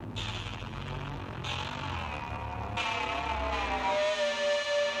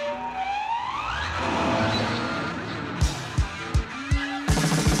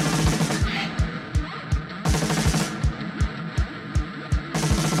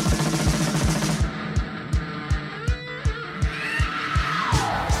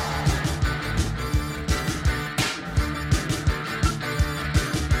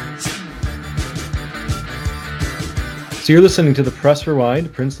So you're listening to the Press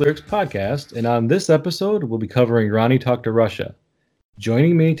Rewind Prince Lyrics podcast, and on this episode, we'll be covering Ronnie Talk to Russia.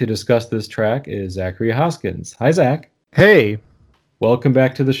 Joining me to discuss this track is Zachary Hoskins. Hi, Zach. Hey. Welcome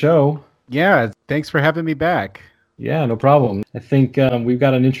back to the show. Yeah, thanks for having me back. Yeah, no problem. I think we've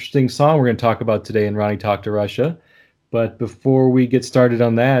got an interesting song we're going to talk about today in Ronnie Talk to Russia. But before we get started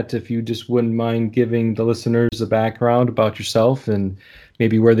on that, if you just wouldn't mind giving the listeners a background about yourself and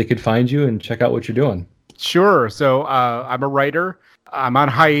maybe where they could find you and check out what you're doing. Sure. So I'm a writer. I'm on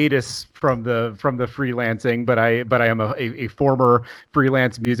hiatus from the freelancing, but I am a former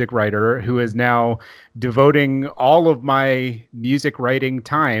freelance music writer who is now devoting all of my music writing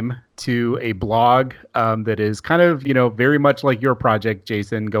time to a blog that is kind of, very much like your project,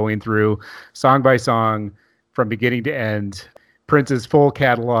 Jason, going through song by song from beginning to end, Prince's full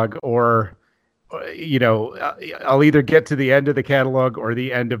catalog, or I'll either get to the end of the catalog or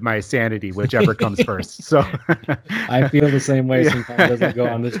the end of my sanity, whichever comes first. So I feel the same way sometimes as I go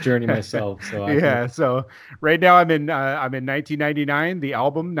on this journey myself. So right now I'm in 1999, the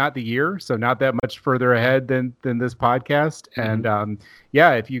album, not the year, so not that much further ahead than this podcast. Mm-hmm. And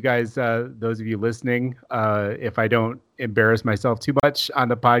if you guys, those of you listening, if I don't embarrass myself too much on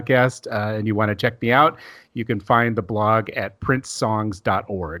the podcast, and you want to check me out, you can find the blog at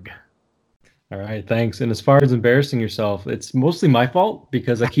princesongs.org. All right, thanks. And as far as embarrassing yourself, it's mostly my fault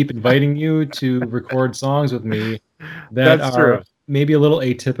because I keep inviting you to record songs with me that That's are true. Maybe a little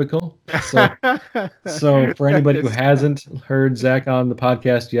atypical. So for anybody who hasn't heard Zach on the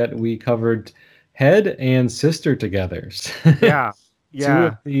podcast yet, we covered Head and Sister together. Yeah.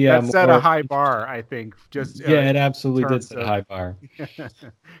 Yeah. That set a high bar, I think. It absolutely did set a high bar.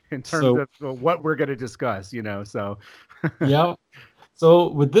 In terms of what we're going to discuss, so. Yeah. So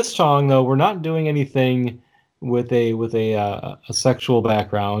with this song, though, we're not doing anything with a sexual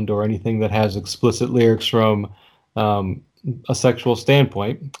background or anything that has explicit lyrics from a sexual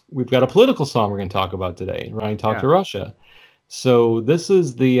standpoint. We've got a political song we're going to talk about today, Ronnie Talk to Russia. So this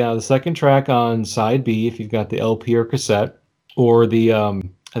is the second track on side B, if you've got the LP or cassette, or the I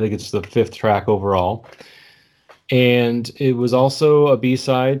think it's the fifth track overall. And it was also a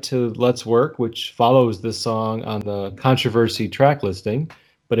B-side to Let's Work, which follows this song on the Controversy track listing.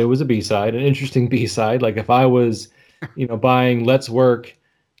 But it was a B-side, an interesting B-side. Like if I was, buying Let's Work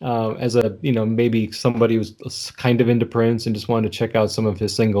as a, maybe somebody was kind of into Prince and just wanted to check out some of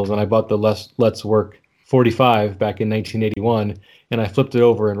his singles, and I bought the Let's Work 45 back in 1981, and I flipped it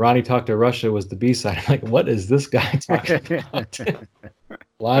over, and Ronnie Talk to Russia was the B-side. I'm like, what is this guy talking about? A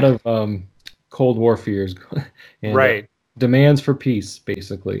lot of Cold War fears and demands for peace,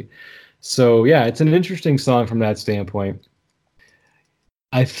 basically. So yeah, it's an interesting song from that standpoint.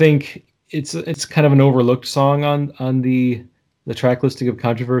 I think it's kind of an overlooked song on the track listing of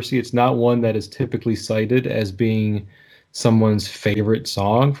Controversy. It's not one that is typically cited as being someone's favorite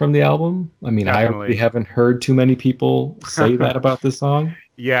song from the album. I mean, definitely. I really haven't heard too many people say that about this song.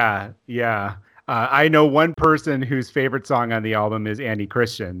 Yeah. I know one person whose favorite song on the album is Annie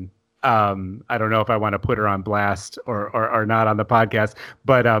Christian. I don't know if I want to put her on blast or not on the podcast,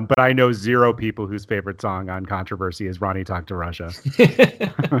 but I know zero people whose favorite song on Controversy is Ronnie Talk to Russia.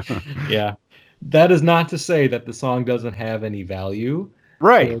 Yeah. That is not to say that the song doesn't have any value,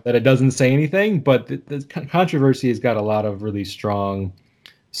 right? That it doesn't say anything, but the Controversy has got a lot of really strong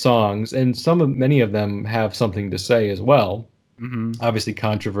songs, and many of them have something to say as well. Mm-hmm. Obviously,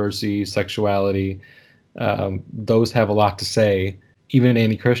 Controversy, Sexuality, those have a lot to say. Even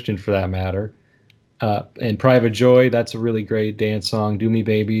Annie Christian, for that matter. And Private Joy, that's a really great dance song. Do Me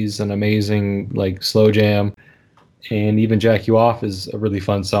Baby's an amazing slow jam. And even Jack You Off is a really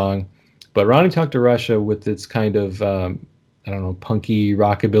fun song. But Ronnie Talk to Russia, with its kind of, punky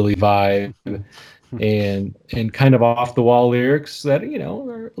rockabilly vibe and kind of off-the-wall lyrics that,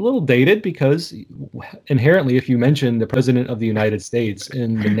 are a little dated, because inherently, if you mention the President of the United States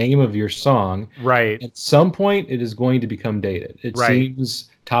in the name of your song, right, at some point it is going to become dated. It seems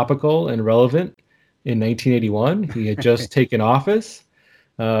topical and relevant in 1981. He had just taken office.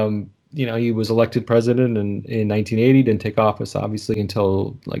 He was elected president in 1980, didn't take office, obviously,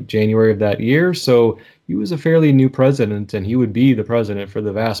 until January of that year. So he was a fairly new president, and he would be the president for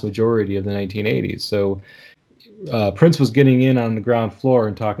the vast majority of the 1980s. So Prince was getting in on the ground floor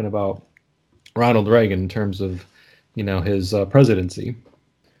and talking about Ronald Reagan in terms of, his presidency.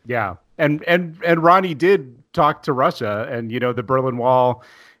 Yeah. And Ronnie did talk to Russia, and, the Berlin Wall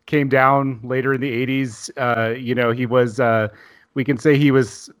came down later in the 80s. He was... we can say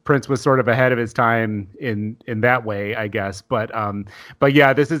Prince was sort of ahead of his time in that way, I guess. But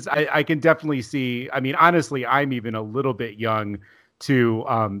yeah, this is, I can definitely see, I mean, honestly, I'm even a little bit young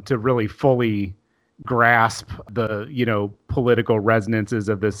to really fully grasp the, political resonances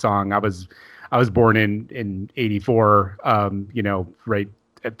of this song. I was born in 84, right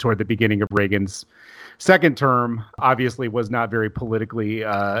toward the beginning of Reagan's second term. Obviously was not very politically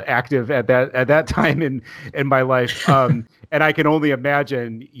active at that time in my life. And I can only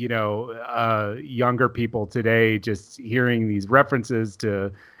imagine, younger people today just hearing these references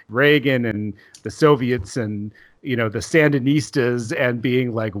to Reagan and the Soviets and, the Sandinistas and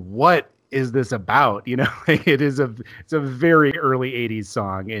being like, what is this about? It's a very early 80s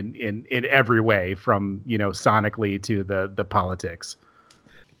song in every way, from, sonically to the politics.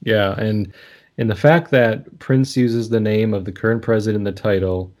 Yeah, and the fact that Prince uses the name of the current president in the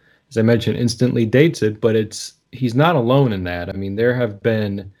title, as I mentioned, instantly dates it, but he's not alone in that. I mean, there have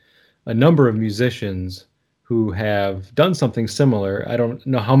been a number of musicians who have done something similar. I don't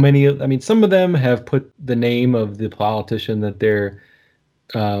know how many. I mean, some of them have put the name of the politician that they're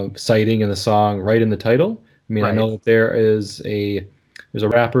citing in the song right in the title. I mean, right. I know that there's a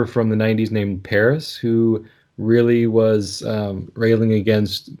rapper from the 90s named Paris who really was railing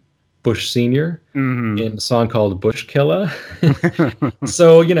against Bush Sr. in a song called Bush Killa.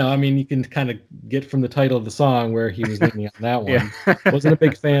 So, I mean, you can kind of get from the title of the song where he was leaning on that one. Yeah. Wasn't a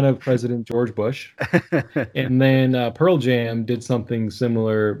big fan of President George Bush. And then Pearl Jam did something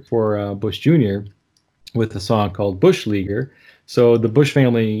similar for Bush Jr. with a song called Bush Leaguer. So the Bush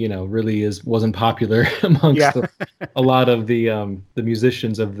family, really wasn't popular amongst a lot of the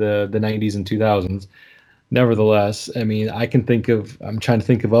musicians of the 90s and 2000s. Nevertheless, I mean, I'm trying to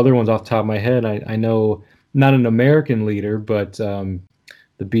think of other ones off the top of my head. I know not an American leader, but the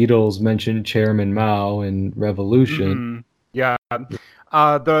Beatles mentioned Chairman Mao in Revolution. Mm-hmm. Yeah.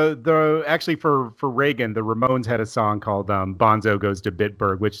 The actually for Reagan, the Ramones had a song called Bonzo Goes to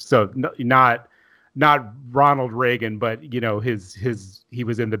Bitburg, which not Ronald Reagan, but he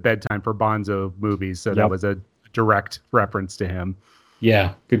was in the Bedtime for Bonzo movies, so that was a direct reference to him.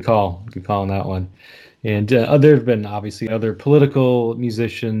 Yeah, good call on that one. And there have been obviously other political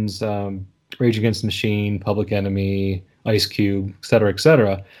musicians, Rage Against the Machine, Public Enemy, Ice Cube, et cetera, et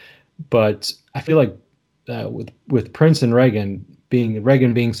cetera. But I feel like with Prince and Reagan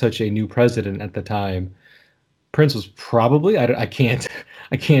being such a new president at the time, Prince was probably, I can't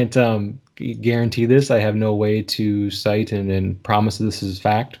guarantee this. I have no way to cite and promise this is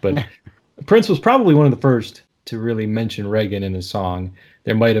fact, but Prince was probably one of the first to really mention Reagan in his song.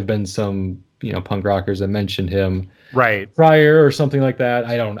 There might have been some, punk rockers that mentioned him prior or something like that.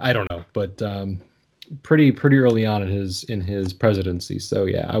 I don't know, but pretty early on in his presidency. So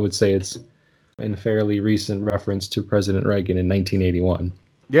yeah, I would say it's in fairly recent reference to President Reagan in 1981.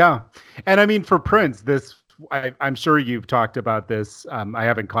 Yeah, and I mean for Prince, I'm sure you've talked about this. I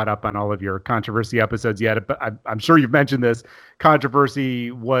haven't caught up on all of your controversy episodes yet, but I'm sure you've mentioned this. Controversy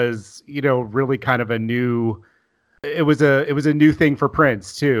was, really kind of a new. It was a new thing for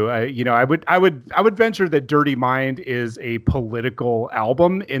Prince too. I would venture that Dirty Mind is a political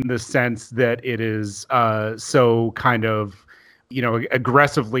album in the sense that it is so kind of,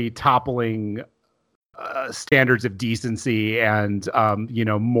 aggressively toppling standards of decency and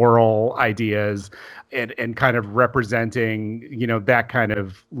moral ideas and kind of representing that kind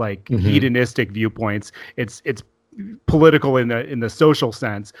of like hedonistic viewpoints. It's political in the social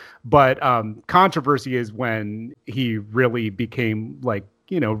sense, but controversy is when he really became like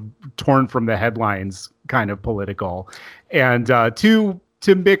torn from the headlines kind of political, and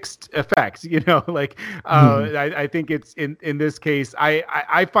to mixed effects, I think it's in this case,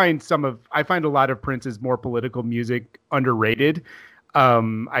 I find a lot of Prince's more political music underrated.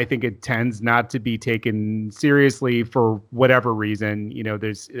 I think it tends not to be taken seriously for whatever reason.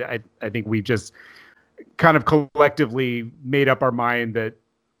 I think we've just kind of collectively made up our mind that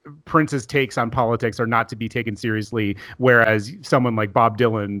Prince's takes on politics are not to be taken seriously, whereas someone like Bob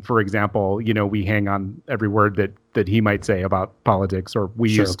Dylan, for example, we hang on every word that he might say about politics, or we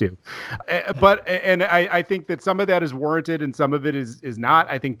used to. But I think that some of that is warranted and some of it is not.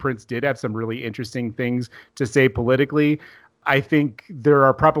 I think Prince did have some really interesting things to say politically. I think there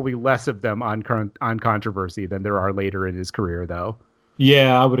are probably less of them on controversy than there are later in his career, though.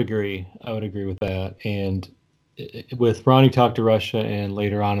 Yeah, I would agree with that. And with Ronnie Talk to Russia and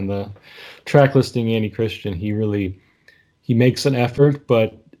later on in the track listing, Anti-Christian, he makes an effort,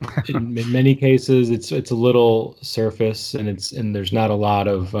 but in many cases it's a little surface, and there's not a lot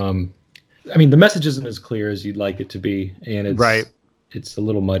of the message isn't as clear as you'd like it to be, and it's a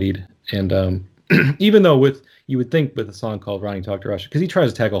little muddied. And even though you would think with a song called Ronnie Talk to Russia, because he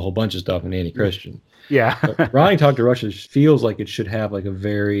tries to tackle a whole bunch of stuff in Anti-Christian. Yeah. Ronnie Talk to Russia feels like it should have like a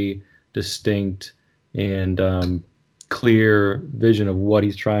very distinct and clear vision of what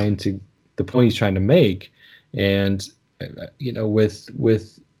he's trying to, the point he's trying to make. And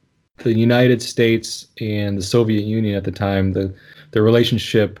with the United States and the Soviet Union at the time, the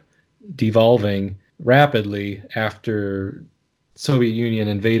relationship devolving rapidly after Soviet Union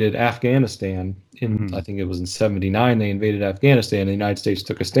invaded Afghanistan in, I think it was in 79, they invaded Afghanistan, and the United States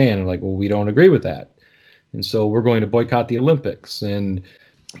took a stand and like, well, we don't agree with that. And so we're going to boycott the Olympics. And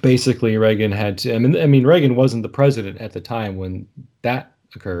basically Reagan had to, I mean, Reagan wasn't the president at the time when that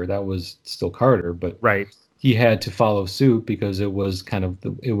occurred. That was still Carter, but right. He had to follow suit because it was kind of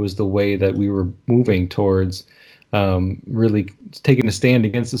the way that we were moving towards really taking a stand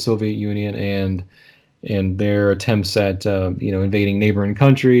against the Soviet Union and their attempts at invading neighboring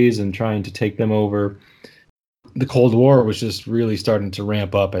countries and trying to take them over. The Cold War was just really starting to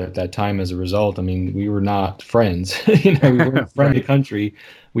ramp up at that time as a result. I mean, we were not friends. We weren't a friendly right. country.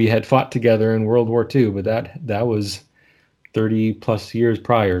 We had fought together in World War II, but that was 30 plus years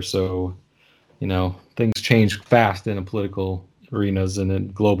prior. So, things changed fast in the political arenas and in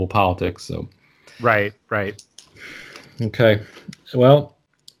global politics. So, right. Okay. Well,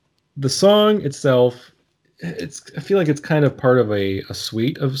 the song itself, I feel like it's kind of part of a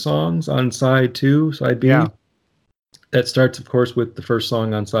suite of songs on side B. Yeah. That starts, of course, with the first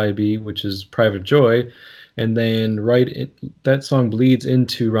song on side B, which is Private Joy. And then that song bleeds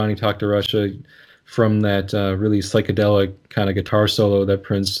into Ronnie Talk to Russia from that really psychedelic kind of guitar solo that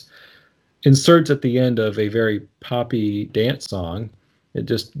Prince inserts at the end of a very poppy dance song. It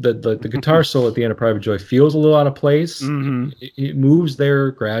just, the guitar solo at the end of Private Joy feels a little out of place. Mm-hmm. It moves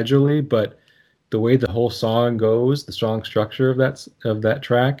there gradually, but the way the whole song goes, the song structure of that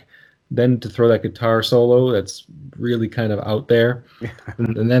track, then to throw that guitar solo, that's really kind of out there.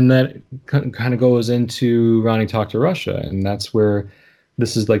 and then that kind of goes into Ronnie Talk to Russia. And that's where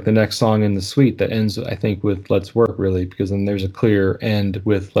this is like the next song in the suite that ends, I think, with Let's Work, really, because then there's a clear end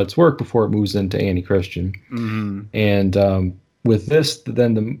with Let's Work before it moves into Anti-Christian. Mm-hmm. And with this,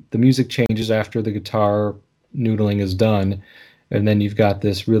 then the music changes after the guitar noodling is done. And then you've got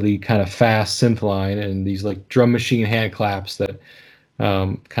this really kind of fast synth line and these like drum machine hand claps that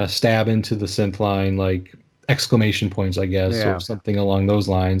kind of stab into the synth line like exclamation points, I guess, or something along those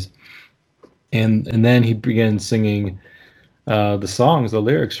lines. And then he begins singing the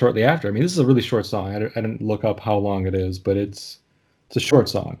lyrics shortly after. I mean, this is a really short song. I didn't look up how long it is, but it's a short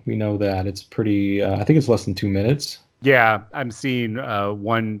song. We know that. It's pretty, I think it's less than 2 minutes. Yeah, I'm seeing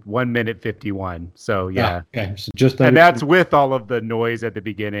 1 minute 51. So yeah, okay. So and that's with all of the noise at the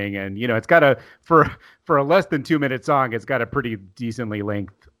beginning, and it's got for a less than 2 minute song, it's got a pretty decently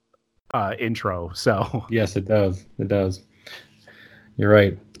length intro. So yes, it does. It does. You're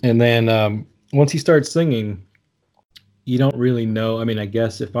right. And then once he starts singing, you don't really know. I mean, I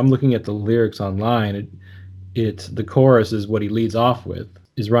guess if I'm looking at the lyrics online, the chorus is what he leads off with.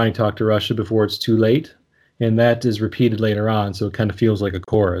 Is Ronnie Talk to Russia before it's too late? And that is repeated later on, so it kind of feels like a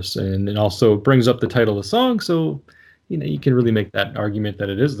chorus. And it also brings up the title of the song, so you can really make that argument that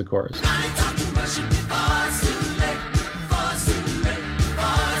it is the chorus.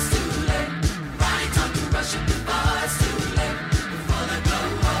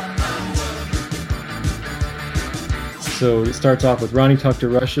 So it starts off with Ronnie Talk to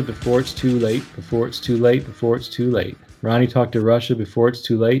Russia before it's too late, before it's too late, before it's too late. Ronnie Talk to Russia before it's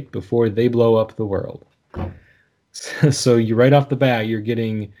too late, before they blow up the world. So you right off the bat, you're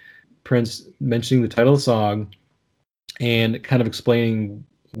getting Prince mentioning the title of the song and kind of explaining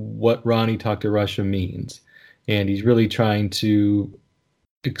what Ronnie Talk to Russia means. And he's really trying to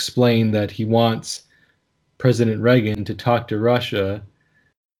explain that he wants President Reagan to talk to Russia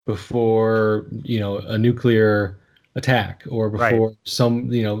before, a nuclear attack or before some,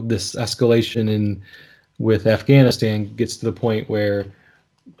 this escalation with Afghanistan gets to the point where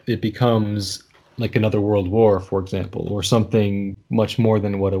it becomes like another world war, for example, or something much more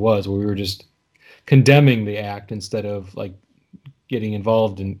than what it was, where we were just condemning the act instead of like getting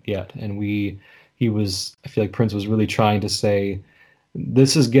involved in yet. And I feel like Prince was really trying to say,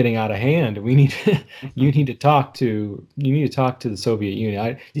 this is getting out of hand. We need, you need to talk to the Soviet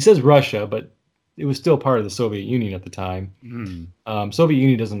Union. He says Russia, but it was still part of the Soviet Union at the time. Mm. Soviet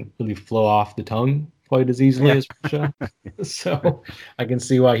Union doesn't really flow off the tongue quite as easily as Russia. So I can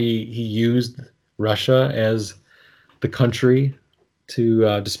see why he used Russia as the country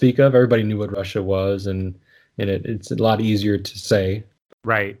to speak of. Everybody knew what Russia was, and it's a lot easier to say.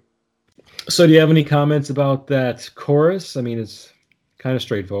 Right. So do you have any comments about that chorus? I mean, it's kind of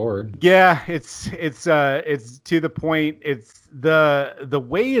straightforward. Yeah, it's to the point. It's the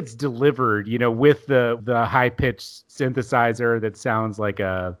way it's delivered, with the high pitched synthesizer that sounds like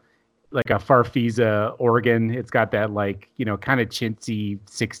a like a Farfisa organ. It's got that like, kind of chintzy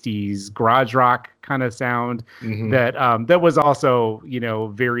 60s garage rock kind of sound that was also,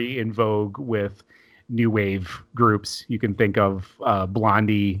 very in vogue with new wave groups. You can think of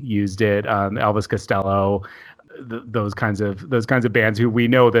Blondie used it, Elvis Costello, those kinds of bands who we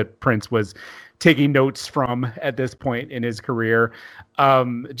know that Prince was taking notes from at this point in his career.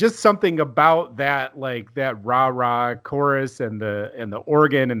 Just something about that, like that rah rah chorus and the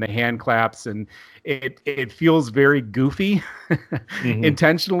organ and the hand claps, and it feels very goofy,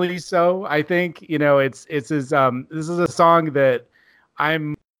 intentionally so. I think this is a song that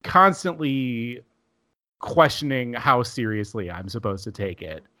I'm constantly questioning how seriously I'm supposed to take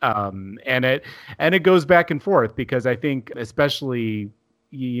it. And it goes back and forth, because I think especially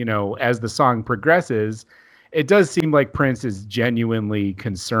as the song progresses, it does seem like Prince is genuinely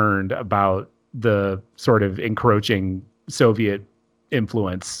concerned about the sort of encroaching Soviet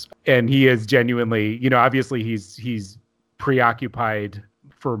influence. And he is genuinely, obviously he's preoccupied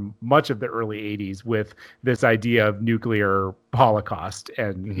for much of the early 80s with this idea of nuclear holocaust,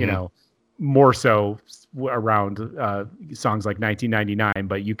 and, more so around songs like 1999,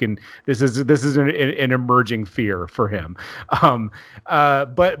 but this is an emerging fear for him.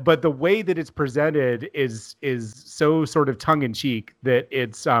 But the way that it's presented is so sort of tongue in cheek that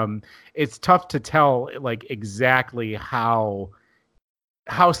it's tough to tell like exactly how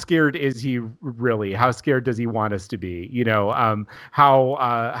scared is he really? How scared does he want us to be?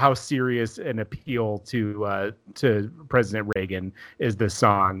 How serious an appeal to President Reagan is this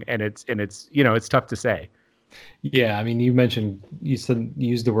song? And it's it's tough to say. Yeah, I mean, you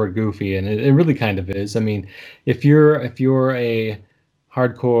used the word goofy, and it really kind of is. I mean, if you're a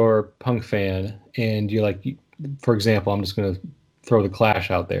hardcore punk fan and you're like, for example, I'm just going to throw the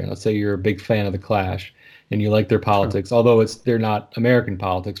Clash out there. Let's say you're a big fan of the Clash and you like their politics, although they're not American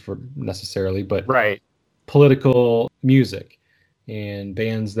politics for necessarily, but right, political music and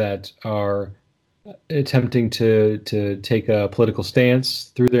bands that are attempting to take a political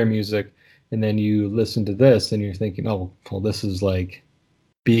stance through their music. And then you listen to this and you're thinking, oh, well, this is like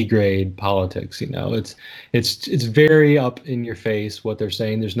B grade politics. It's very up in your face what they're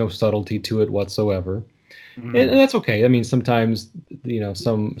saying. There's no subtlety to it whatsoever. And that's okay. I mean, sometimes,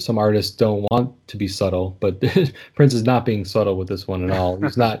 some artists don't want to be subtle, but Prince is not being subtle with this one at all.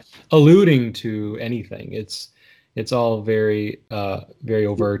 He's not alluding to anything. It's all very, very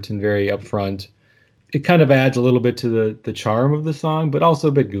overt and very upfront. It kind of adds a little bit to the charm of the song, but also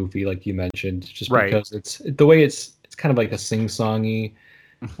a bit goofy, like you mentioned, just because it's the way it's kind of like a sing-songy,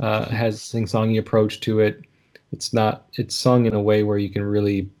 has a sing-songy approach to it. It's sung in a way where you can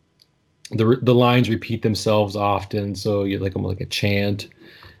really, the lines repeat themselves often, so you like almost like a chant.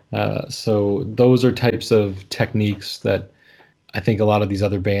 So those are types of techniques that I think a lot of these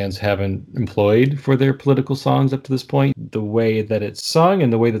other bands haven't employed for their political songs up to this point. The way that it's sung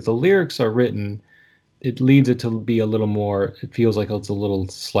and the way that the lyrics are written, it leads it to be a little more, it feels like it's a little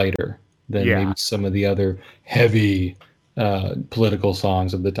slighter than maybe some of the other heavy political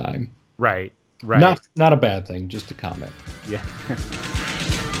songs of the time. Right. Not a bad thing, just a comment. Yeah.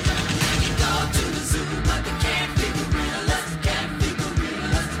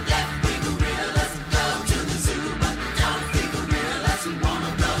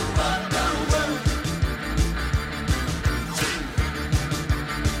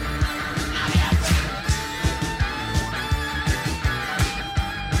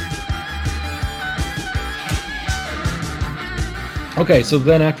 Okay, so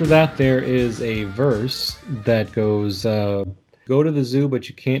then after that, there is a verse that goes, go to the zoo, but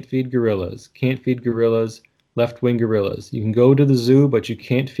you can't feed gorillas. Can't feed gorillas, left-wing gorillas. You can go to the zoo, but you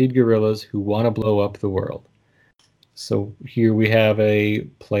can't feed gorillas who want to blow up the world. So here we have a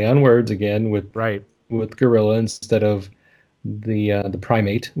play on words again with gorilla instead of the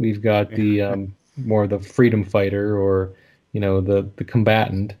primate. We've got the more the freedom fighter, or the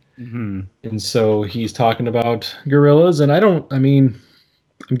combatant. Mm-hmm. And so he's talking about gorillas, and I'm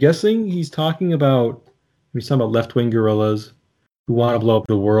guessing he's talking about left-wing gorillas who want to blow up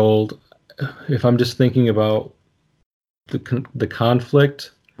the world. If I'm just thinking about the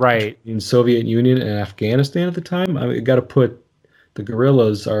conflict in Soviet Union and Afghanistan at the time, I got to put the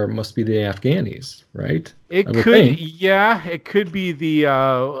guerrillas must be the Afghanis, right? It could be the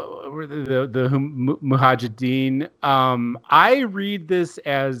Mujahideen. I read this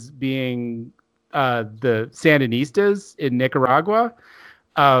as being the Sandinistas in Nicaragua,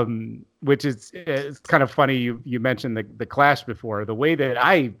 which it's kind of funny. You mentioned the Clash before. The way that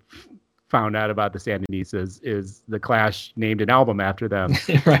I found out about the Sandinistas is the Clash named an album after them.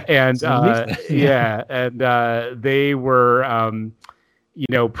 Right. And and they were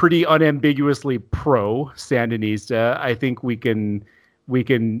pretty unambiguously pro Sandinista. I think we can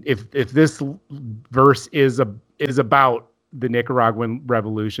if this verse is about the Nicaraguan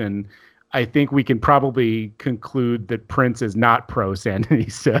revolution, I think we can probably conclude that Prince is not pro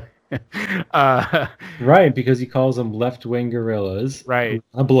Sandinista. Right, because he calls them left-wing guerrillas. Right.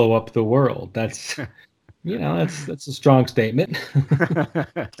 I blow up the world. That's that's a strong statement.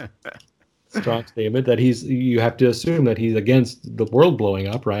 Strong statement that you have to assume that he's against the world blowing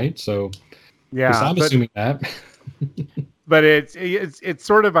up, right? So yeah, I'm assuming that. But it's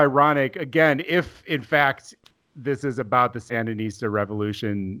sort of ironic, again, if in fact this is about the Sandinista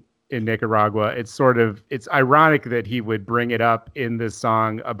revolution in Nicaragua. It's ironic that he would bring it up in this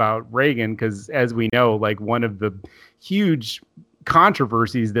song about Reagan, because as we know, like, one of the huge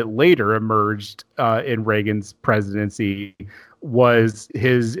controversies that later emerged in Reagan's presidency was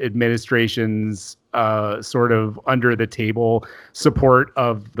his administration's sort of under the table support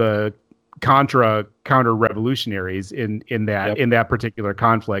of the counter revolutionaries in that particular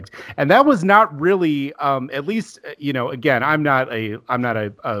conflict. And that was not really, at least, again, I'm not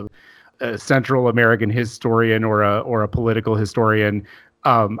a Central American historian or a political historian.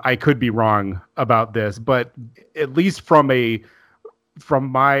 I could be wrong about this, but at least from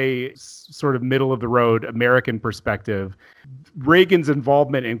my sort of middle of the road American perspective, Reagan's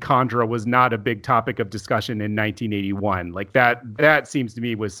involvement in Contra was not a big topic of discussion in 1981. Like that seems to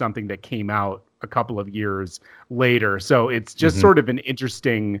me was something that came out a couple of years later. So it's just sort of an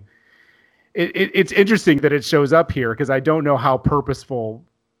interesting, it's interesting that it shows up here, because I don't know how purposeful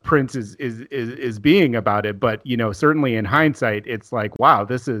Prince is being about it, but certainly in hindsight, it's like, wow,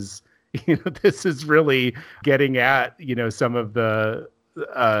 this is really getting at some of the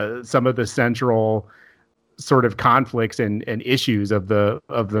central sort of conflicts and issues of the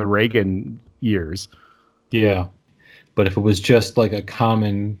Reagan years. Yeah, but if it was just like a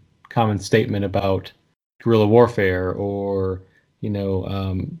common statement about guerrilla warfare or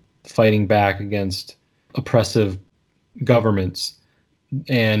fighting back against oppressive governments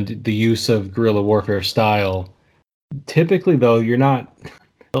and the use of guerrilla warfare style, typically though you're not.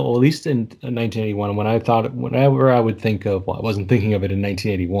 Well, at least in 1981, whenever I would think of, I wasn't thinking of it in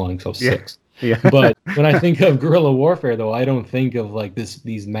 1981 because I was 6. Yeah. But when I think of guerrilla warfare, though, I don't think of like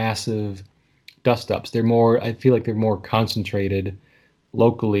these massive dust-ups. I feel like they're more concentrated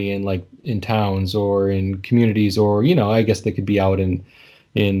locally in towns or in communities, or I guess they could be out in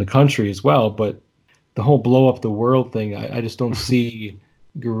the country as well. But the whole blow up the world thing, I just don't see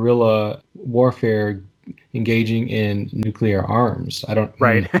guerrilla warfare engaging in nuclear arms. I don't.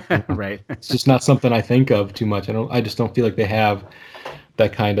 Right. Right. It's just not something I think of too much. I just don't feel like they have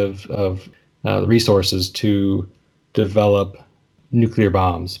that kind of resources to develop nuclear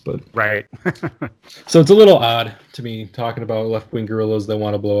bombs. But right. So it's a little odd to me talking about left-wing guerrillas that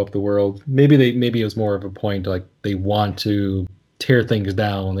want to blow up the world. Maybe it was more of a point, like they want to tear things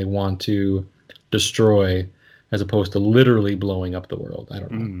down, they want to destroy, as opposed to literally blowing up the world. I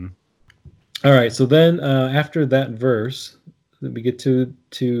don't know. All right, so then after that verse, we get to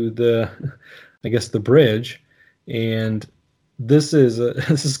the, I guess, the bridge, and this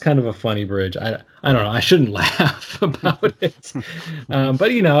is kind of a funny bridge. I don't know. I shouldn't laugh about it, but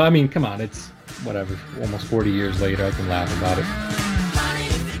I mean, come on, it's whatever. Almost 40 years later, I can laugh about it.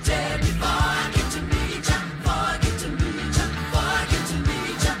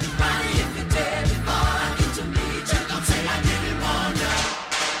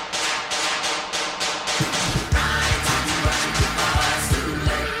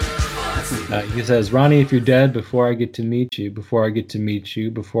 He says, Ronnie, if you're dead, before I get to meet you, before I get to meet you,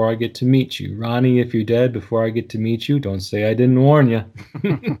 before I get to meet you. Ronnie, if you're dead, before I get to meet you, don't say I didn't warn you.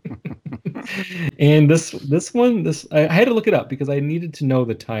 And this one, I had to look it up because I needed to know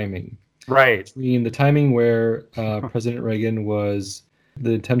the timing. Right. Between the timing where President Reagan was,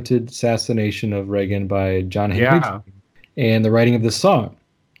 the attempted assassination of Reagan by John Hinckley, and the writing of this song.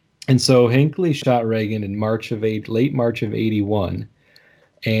 And so Hinckley shot Reagan in late March of 81.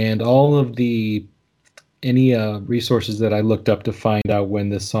 And all of any resources that I looked up to find out when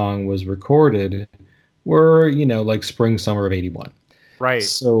this song was recorded were, like spring, summer of 81. Right.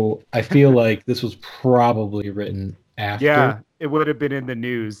 So I feel like this was probably written after. Yeah, it would have been in the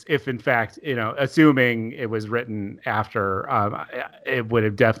news if, in fact, assuming it was written after, it would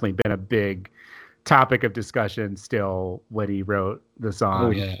have definitely been a big topic of discussion still when he wrote the song. Oh,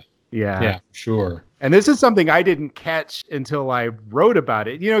 yeah. Yeah, sure. And this is something I didn't catch until I wrote about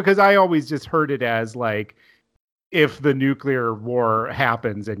it, because I always just heard it as like, if the nuclear war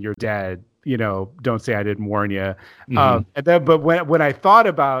happens and you're dead, don't say I didn't warn you. Mm-hmm. But when I thought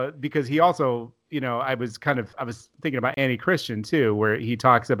about, because he also I was thinking about Annie Christian too, where he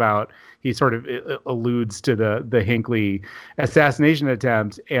sort of alludes to the Hinckley assassination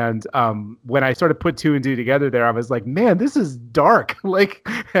attempt. And when I sort of put two and two together there, I was like, man, this is dark. Like,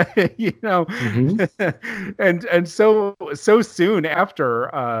 and so soon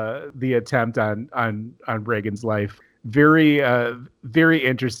after the attempt on Reagan's life. Very very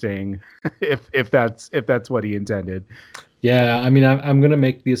interesting if that's what he intended. Yeah, I mean, I'm going to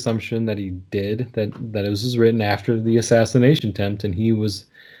make the assumption that he did, that it was written after the assassination attempt, and he was,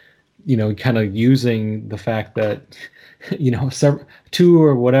 kind of using the fact that, 2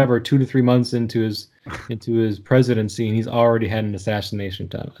 to 3 months into his presidency, and he's already had an assassination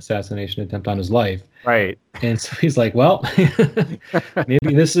attempt on his life. Right. And so he's like, well,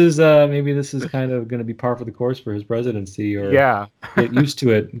 maybe this is kind of going to be par for the course for his presidency, or get used to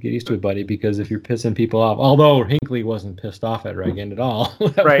it, buddy, because if you're pissing people off, although Hinckley wasn't pissed off at Reagan at all,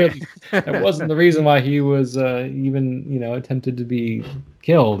 that wasn't the reason why he was even attempted to be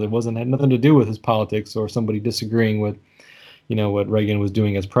killed. It had nothing to do with his politics or somebody disagreeing with what Reagan was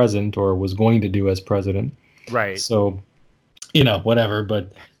doing as president or was going to do as president. Right. So, whatever,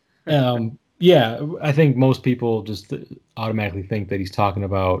 but yeah, I think most people just automatically think that he's talking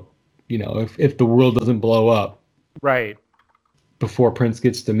about, if the world doesn't blow up, right, before Prince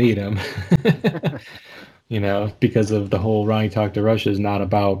gets to meet him, because of the whole Ronnie Talk to Russia is not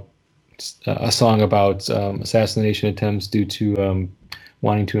about a song about assassination attempts due to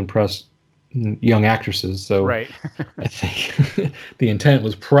wanting to impress young actresses. So right. I think the intent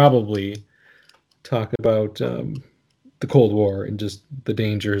was probably talk about the Cold War and just the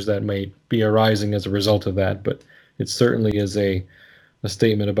dangers that might be arising as a result of that. But it certainly is a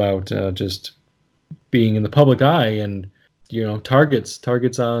statement about just being in the public eye and,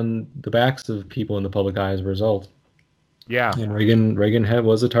 targets on the backs of people in the public eye as a result. Yeah. And Reagan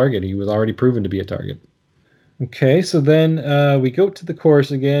was a target. He was already proven to be a target. Okay, so then we go to the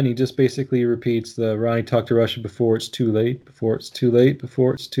chorus again. He just basically repeats the Ronnie Talk to Russia before it's too late, before it's too late,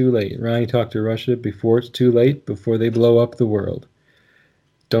 before it's too late. Ronnie Talk to Russia before it's too late, before they blow up the world.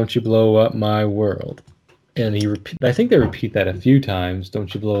 Don't you blow up my world. And I think they repeat that a few times.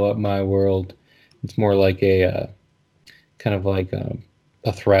 Don't you blow up my world. It's more like a kind of like a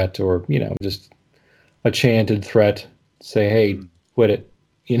threat, or, just a chanted threat. Say, hey, quit it.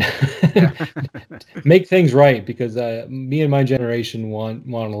 Make things right, because me and my generation want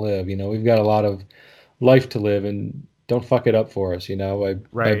to live. We've got a lot of life to live, and don't fuck it up for us. By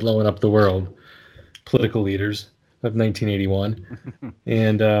blowing up the world. Political leaders of 1981,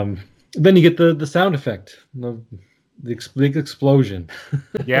 and then you get the sound effect of the big explosion.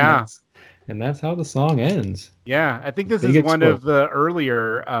 Yeah, and that's how the song ends. Yeah, I think this is one of the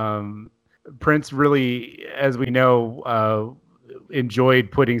earlier Prince really, as we know, enjoyed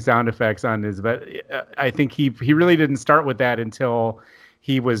putting sound effects on his, but I think he really didn't start with that until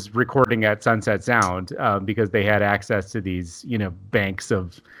he was recording at Sunset Sound, because they had access to these banks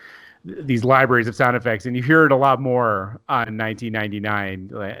of these libraries of sound effects, and you hear it a lot more on 1999,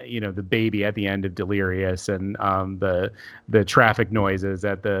 the baby at the end of Delirious, and the traffic noises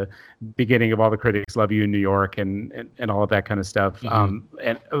at the beginning of All the Critics Love You in New York, and all of that kind of stuff.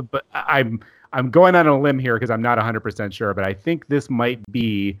 But I'm going on a limb here because I'm not 100% sure, but I think this might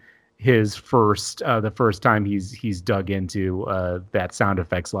be his the first time he's dug into that sound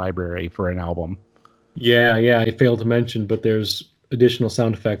effects library for an album. Yeah, I failed to mention, but there's additional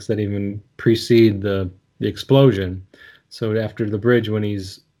sound effects that even precede the explosion. So after the bridge, when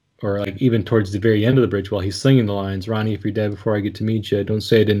even towards the very end of the bridge, while he's singing the lines, Ronnie, if you're dead before I get to meet you, don't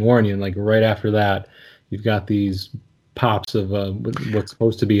say I didn't warn you. And like right after that, you've got these pops of what's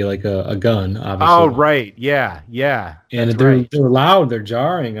supposed to be like a gun, obviously. Oh, right. Yeah. And they're loud, they're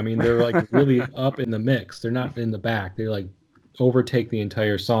jarring. I mean, they're like really up in the mix. They're not in the back. They like overtake the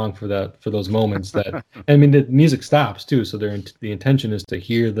entire song for those moments that I mean, the music stops too, so the intention is to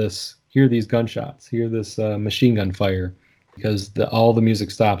hear these gunshots, hear this machine gun fire, because all the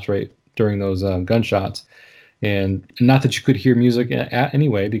music stops right during those gunshots. And not that you could hear music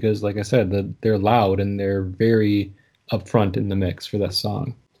anyway, because like I said, they're loud and they're very upfront in the mix for that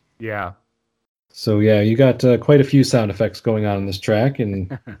song. Yeah. So yeah, you got quite a few sound effects going on in this track,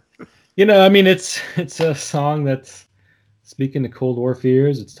 and I mean, it's a song that's speaking to Cold War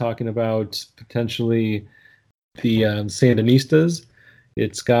fears. It's talking about potentially the Sandinistas.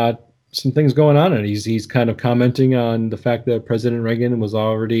 It's got some things going on, and he's kind of commenting on the fact that President Reagan was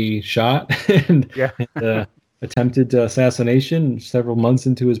already shot and attempted assassination several months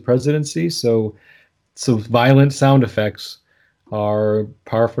into his presidency. So violent sound effects are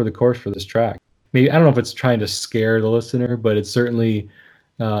par for the course for this track. Maybe, I don't know if it's trying to scare the listener, but it's certainly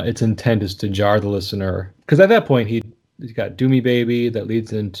its intent is to jar the listener. Because at that point, he's got "Do Me Baby" that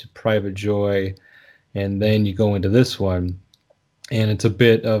leads into "Private Joy," and then you go into this one, and it's a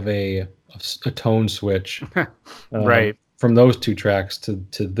bit of a tone switch, Right. from those two tracks to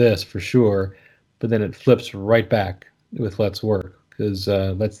this for sure. But then it flips right back with "Let's Work," because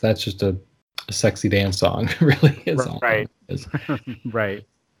that's just a sexy dance song, really is. Right. Is. Right.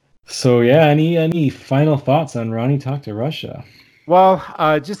 So yeah, any final thoughts on Ronnie Talk to Russia? Well,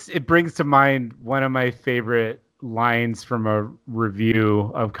 just it brings to mind one of my favorite lines from a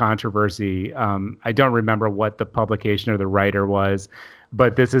review of Controversy. I don't remember what the publication or the writer was,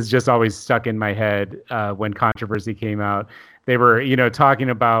 but this is just always stuck in my head when Controversy came out. They were, talking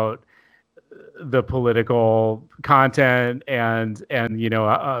about the political content and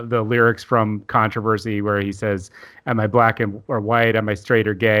the lyrics from Controversy, where he says, "Am I black or white? Am I straight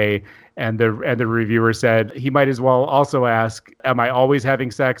or gay?" And the reviewer said he might as well also ask, "Am I always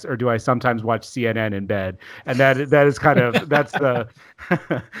having sex, or do I sometimes watch CNN in bed?" And that is kind of that's the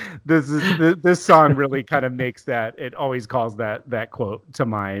this song really kind of makes that, it always calls that quote to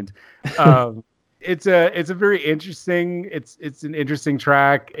mind. It's a very interesting, it's an interesting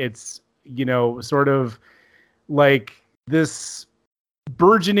track. It's sort of like this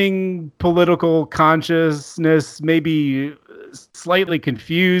burgeoning political consciousness, maybe slightly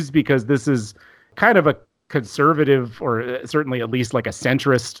confused because this is kind of a conservative, or certainly at least like a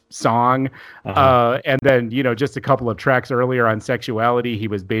centrist song. And then, just a couple of tracks earlier on Sexuality, he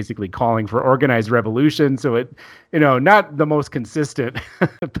was basically calling for organized revolution. So it, not the most consistent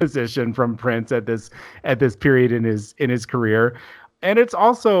position from Prince at this period in his career. And it's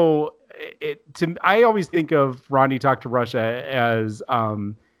also, I always think of Ronnie Talk to Russia as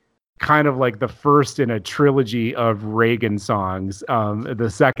kind of like the first in a trilogy of Reagan songs.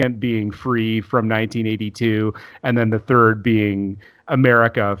 The second being Free from 1982, and then the third being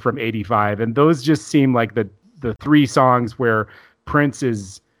America from 85. And those just seem like the three songs where Prince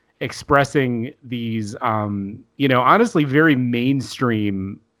is expressing these, honestly very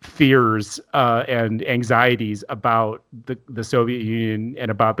mainstream fears and anxieties about the Soviet Union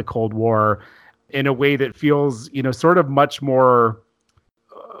and about the Cold War in a way that feels, sort of much more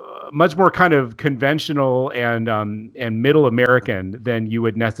kind of conventional and middle American than you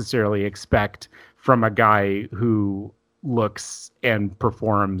would necessarily expect from a guy who looks and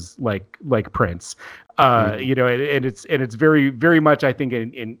performs like Prince. And it's very, very much, I think,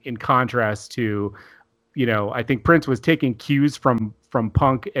 in contrast to, I think Prince was taking cues from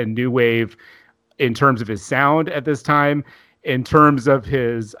punk and new wave in terms of his sound at this time. In terms of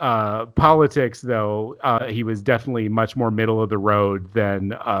his politics, though, he was definitely much more middle of the road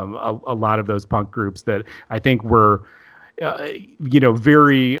than a lot of those punk groups that I think were,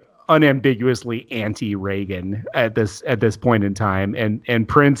 very unambiguously anti-Reagan at this point in time. And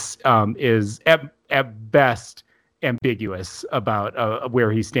Prince is at best ambiguous about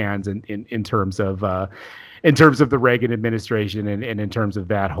where he stands in terms of the Reagan administration and in terms of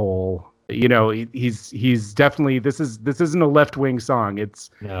that whole. He's definitely, this isn't a left-wing song. It's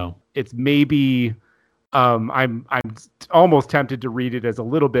maybe I'm almost tempted to read it as a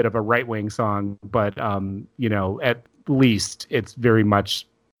little bit of a right-wing song, but at least it's very much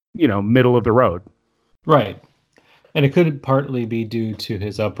middle of the road. Right. And it could partly be due to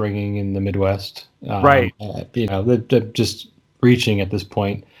his upbringing in the Midwest. Right. Just reaching at this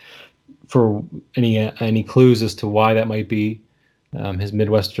point for any clues as to why that might be. His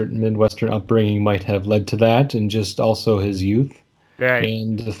Midwestern upbringing might have led to that, and just also his youth, right,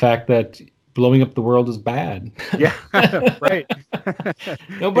 and the fact that blowing up the world is bad. Yeah, right.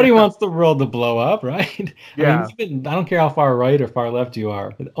 Nobody wants the world to blow up, right? Yeah. I don't care how far right or far left you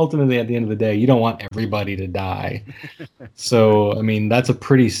are, but ultimately, at the end of the day, you don't want everybody to die. So, that's a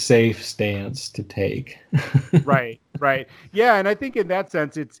pretty safe stance to take. Right. Yeah, and I think in that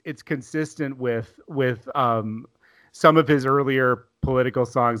sense, it's consistent with some of his earlier political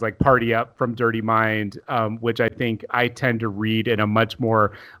songs, like Party Up from Dirty Mind, which I think I tend to read in a much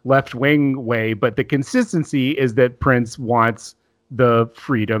more left-wing way. But the consistency is that Prince wants the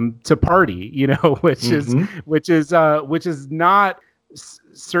freedom to party, which is not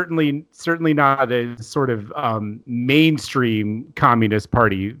certainly not a sort of mainstream Communist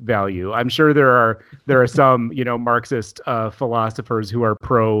Party value. I'm sure there are some Marxist philosophers who are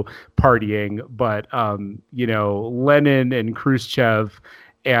pro partying, but Lenin and Khrushchev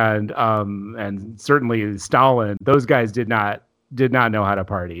and certainly Stalin, those guys did not know how to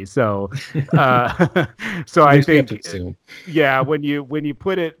party. So I think, yeah, when you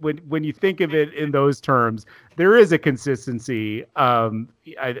put it, when you think of it in those terms, there is a consistency, about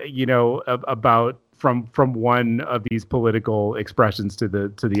from one of these political expressions to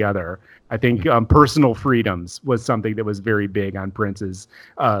the other. I think personal freedoms was something that was very big on Prince's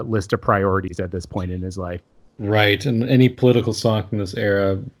list of priorities at this point in his life. Right, and any political song from this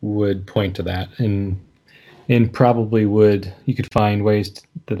era would point to that, and probably would, you could find ways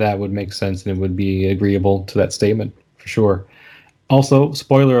that would make sense and it would be agreeable to that statement for sure. Also,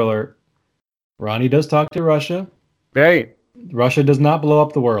 spoiler alert, Ronnie does talk to Russia. Right. Russia does not blow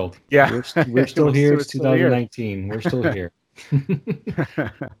up the world. Yeah. We're still here. It's 2019. We're still here.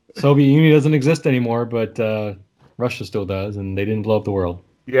 Soviet Union doesn't exist anymore, but Russia still does, and they didn't blow up the world.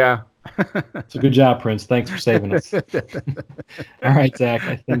 Yeah. So good job, Prince. Thanks for saving us. All right, Zach.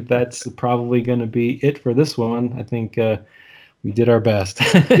 I think that's probably going to be it for this one. I think we did our best.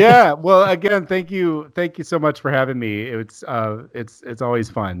 Yeah. Well, again, thank you so much for having me. It's always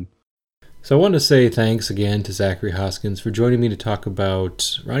fun. So I want to say thanks again to Zachary Hoskins for joining me to talk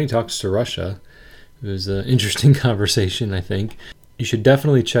about Ronnie Talks to Russia. It was an interesting conversation, I think. You should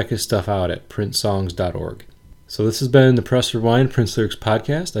definitely check his stuff out at princesongs.org. So this has been the Press Rewind Prince Lyrics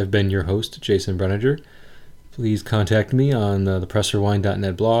podcast. I've been your host, Jason Brenninger. Please contact me on the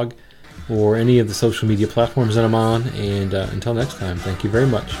pressrewind.net blog or any of the social media platforms that I'm on. And until next time, thank you very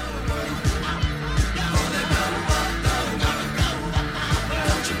much.